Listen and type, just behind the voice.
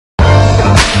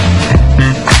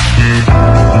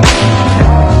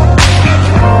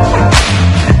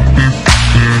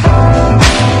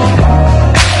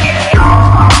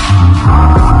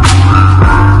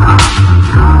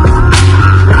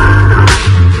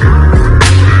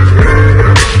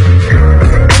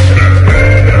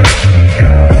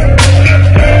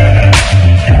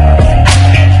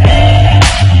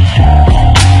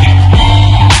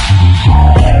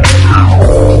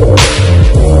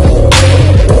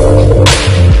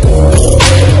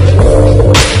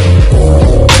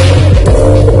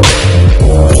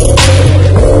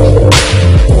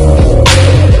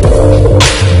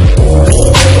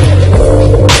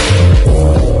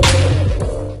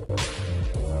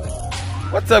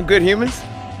What's up, good humans?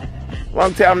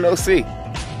 Long time no see.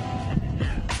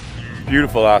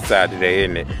 Beautiful outside today,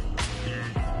 isn't it?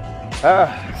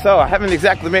 So I haven't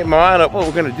exactly made my mind up what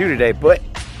we're gonna do today, but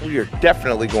we are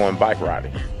definitely going bike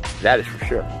riding. That is for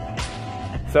sure.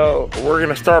 So we're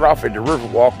gonna start off at the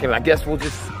Riverwalk, and I guess we'll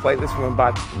just play this one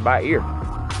by ear.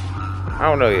 I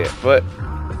don't know yet, but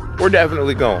we're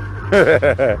definitely going.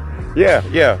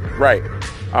 yeah, right.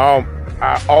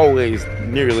 I always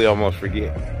nearly almost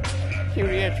forget. Cue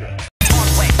the intro.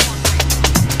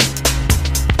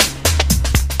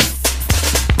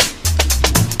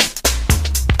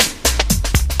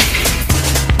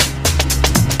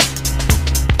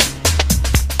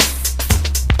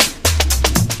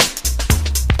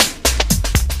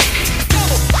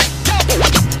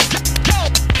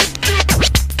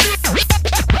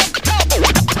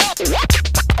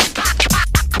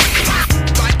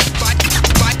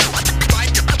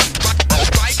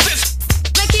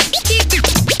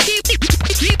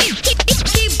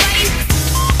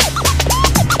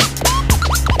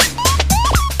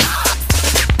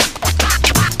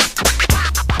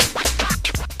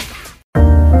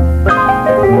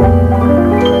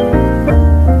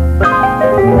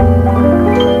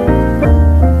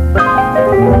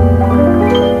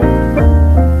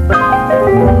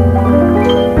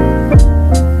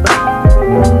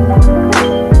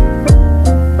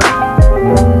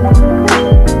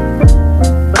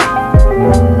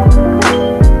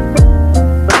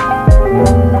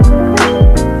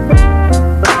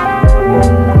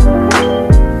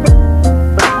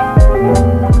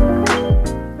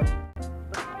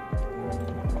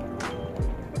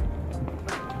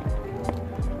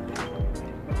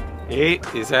 It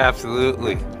is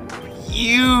absolutely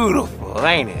beautiful,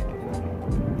 ain't it?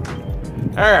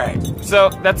 Alright, so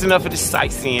that's enough of the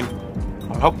sightseeing.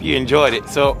 I hope you enjoyed it.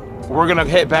 So we're gonna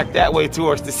head back that way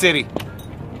towards the city.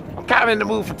 I'm kind of in the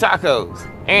mood for tacos.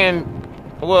 And,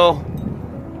 well,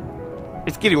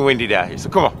 it's getting windy down here, so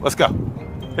come on, let's go.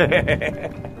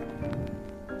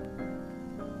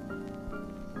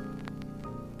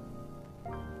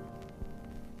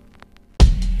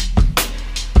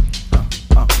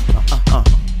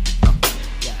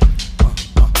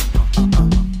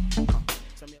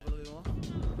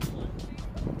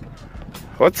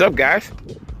 What's up, guys?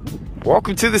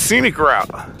 Welcome to the scenic route.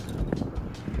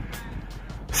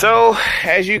 So,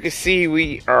 as you can see,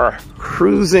 we are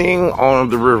cruising on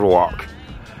the Riverwalk.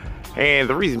 And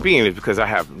the reason being is because I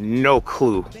have no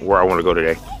clue where I want to go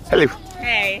today. Hello.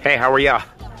 Hey. Hey, how are y'all?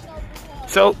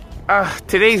 So,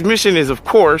 today's mission is, of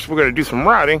course, we're going to do some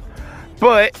riding.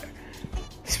 But,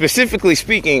 specifically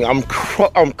speaking, I'm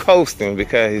coasting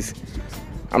because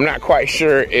I'm not quite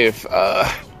sure if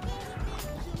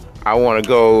I want to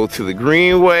go to the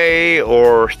Greenway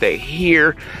or stay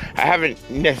here. I haven't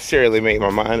necessarily made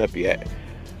my mind up yet.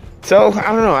 So,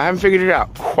 I don't know. I haven't figured it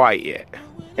out quite yet.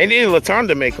 And then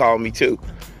Latonda may call me too.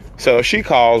 So if she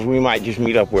calls, we might just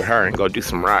meet up with her and go do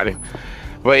some riding.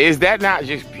 But is that not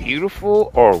just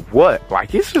beautiful or what? Like,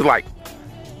 this is like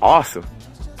awesome.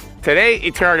 Today,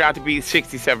 it turned out to be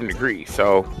 67 degrees.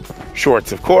 So,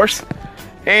 shorts, of course.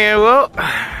 And, well,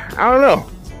 I don't know.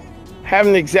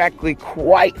 Haven't exactly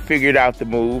quite figured out the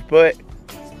move, but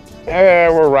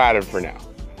we're riding for now.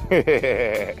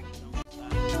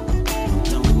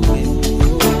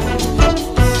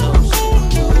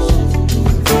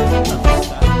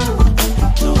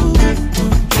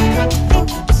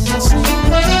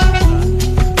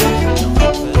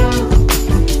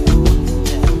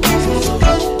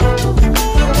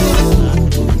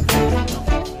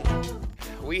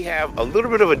 We have a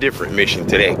little bit of a different mission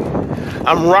today.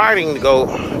 I'm riding to go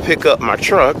pick up my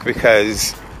truck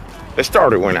because the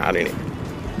starter went out in it.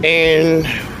 And,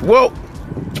 well,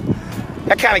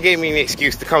 that kind of gave me an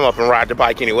excuse to come up and ride the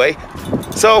bike anyway.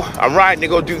 So I'm riding to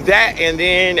go do that, and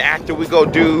then after we go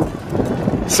do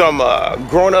some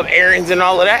grown-up errands and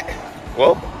all of that,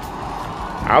 well,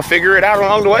 I'll figure it out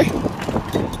along the way.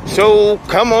 So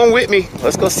come on with me.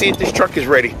 Let's go see if this truck is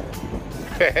ready.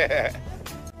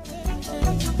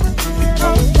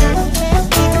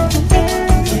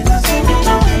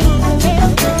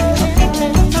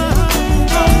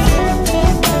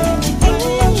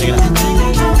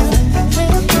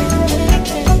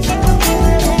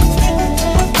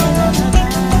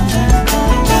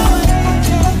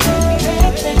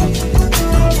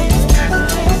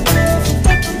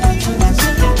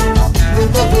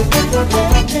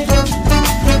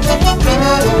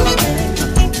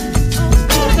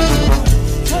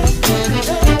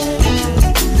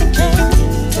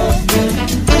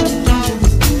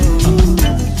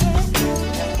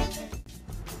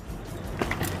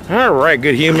 All right,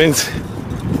 good humans.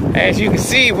 As you can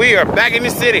see, we are back in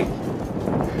the city.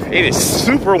 It is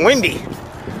super windy.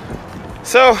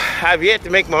 So I've yet to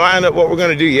make my mind up what we're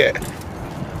gonna do yet.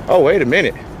 Oh, wait a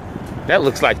minute. That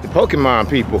looks like the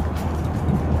Pokemon people.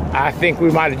 I think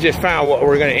we might have just found what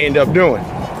we're gonna end up doing.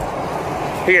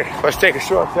 Here, let's take a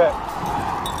shortcut.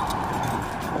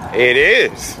 It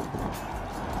is.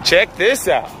 Check this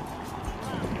out.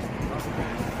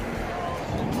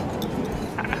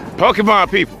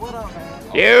 Pokemon people. What up,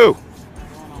 man? You.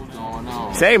 What's going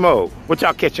on? Same old. What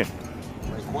y'all catching?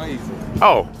 Like crazy.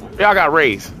 Oh, y'all got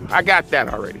rays. I got that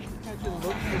already.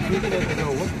 What the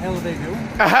hell are they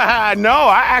doing? No,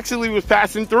 I actually was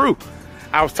passing through.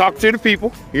 I was talking to the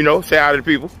people, you know, say hi to the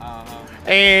people.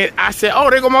 And I said, oh,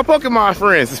 there go my Pokemon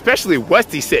friends, especially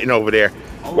Westy sitting over there.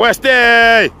 Oh.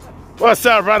 Westy! What's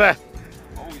up, brother?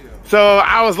 Oh, yeah. So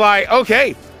I was like,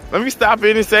 okay, let me stop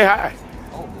in and say hi.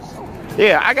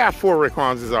 Yeah, I got 4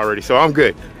 Rayquazas already, so I'm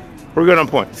good. We're good on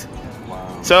points.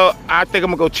 Wow. So I think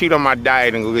I'm gonna go cheat on my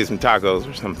diet and go get some tacos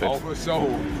or something. Oh, for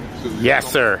sure.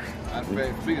 Yes, sir.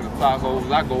 Speaking of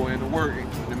tacos, I go into work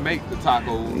to make the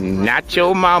tacos.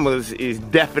 Nacho Mama's is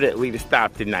definitely the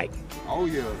stop tonight. Oh,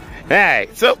 yeah. All right,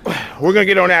 so we're gonna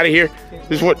get on out of here.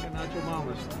 This what?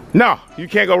 No, you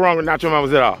can't go wrong with Nacho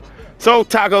Mama's at all. So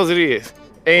tacos it is,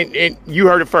 and you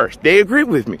heard it first. They agreed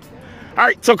with me. All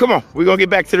right, so come on, we're gonna get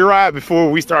back to the ride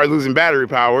before we start losing battery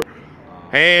power.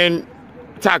 And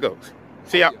tacos.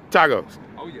 See ya, tacos.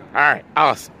 Oh yeah. All right,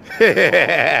 awesome.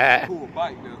 Cool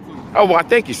bike there too. Oh, well,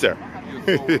 thank you, sir.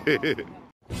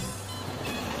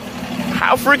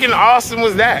 How freaking awesome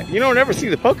was that? You don't ever see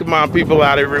the Pokemon people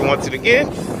out every once and again.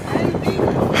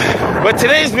 But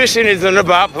today's mission isn't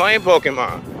about playing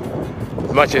Pokemon.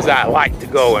 As much as I like to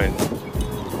go and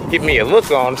get me a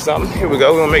look on something. Here we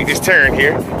go, we're gonna make this turn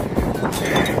here.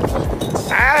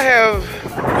 I have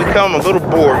become a little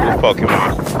bored with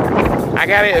Pokemon. I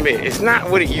gotta admit, it's not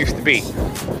what it used to be.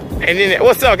 And then,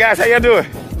 what's up guys, how y'all doing?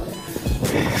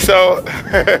 So,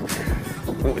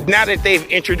 now that they've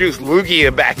introduced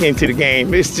Lugia back into the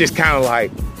game, it's just kind of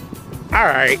like, all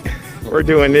right, we're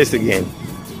doing this again.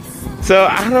 So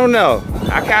I don't know.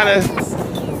 I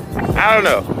don't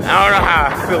know how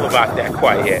I feel about that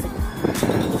quite yet.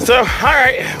 So, all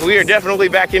right, we are definitely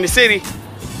back in the city.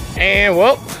 And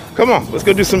well, come on, let's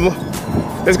go do some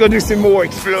more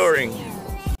exploring.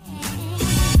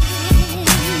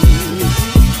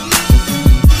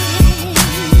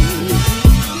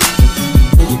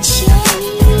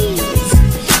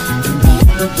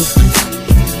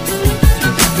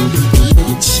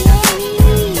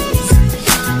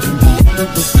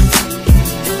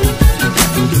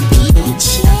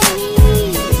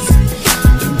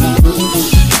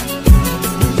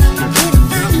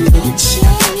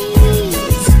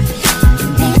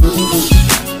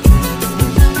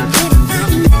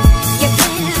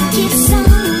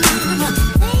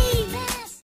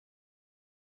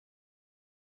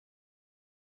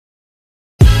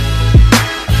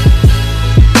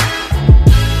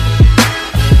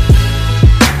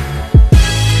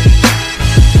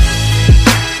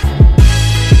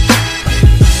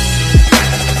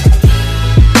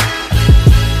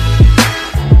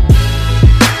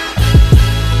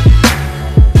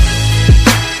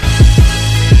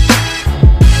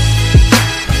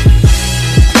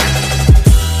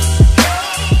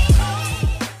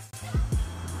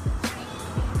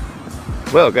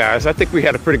 Well guys, I think we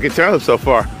had a pretty good time so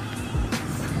far.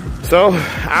 So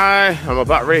I am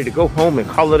about ready to go home and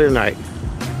call it a night.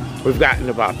 We've gotten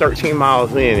about 13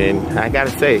 miles in and I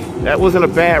gotta say, that wasn't a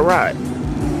bad ride.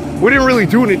 We didn't really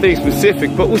do anything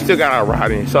specific, but we still got our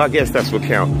ride in, so I guess that's what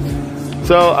counts.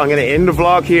 So I'm gonna end the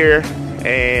vlog here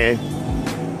and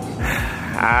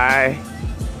I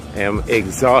am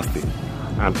exhausted.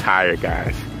 I'm tired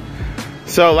guys.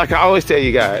 So like I always tell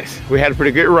you guys, we had a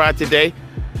pretty good ride today.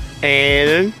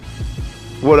 And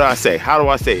what do I say? How do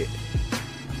I say it?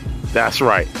 That's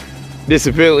right.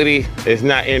 Disability is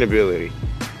not inability.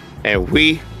 And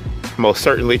we most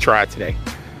certainly tried today.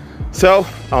 So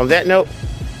on that note,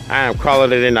 I am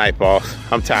calling it a night, boss.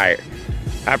 I'm tired.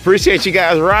 I appreciate you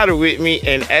guys riding with me.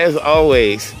 And as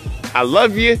always, I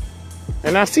love you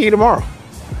and I'll see you tomorrow.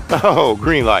 Oh,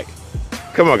 green light.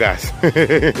 Come on, guys.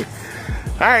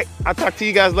 All right, I'll talk to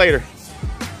you guys later.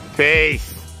 Peace.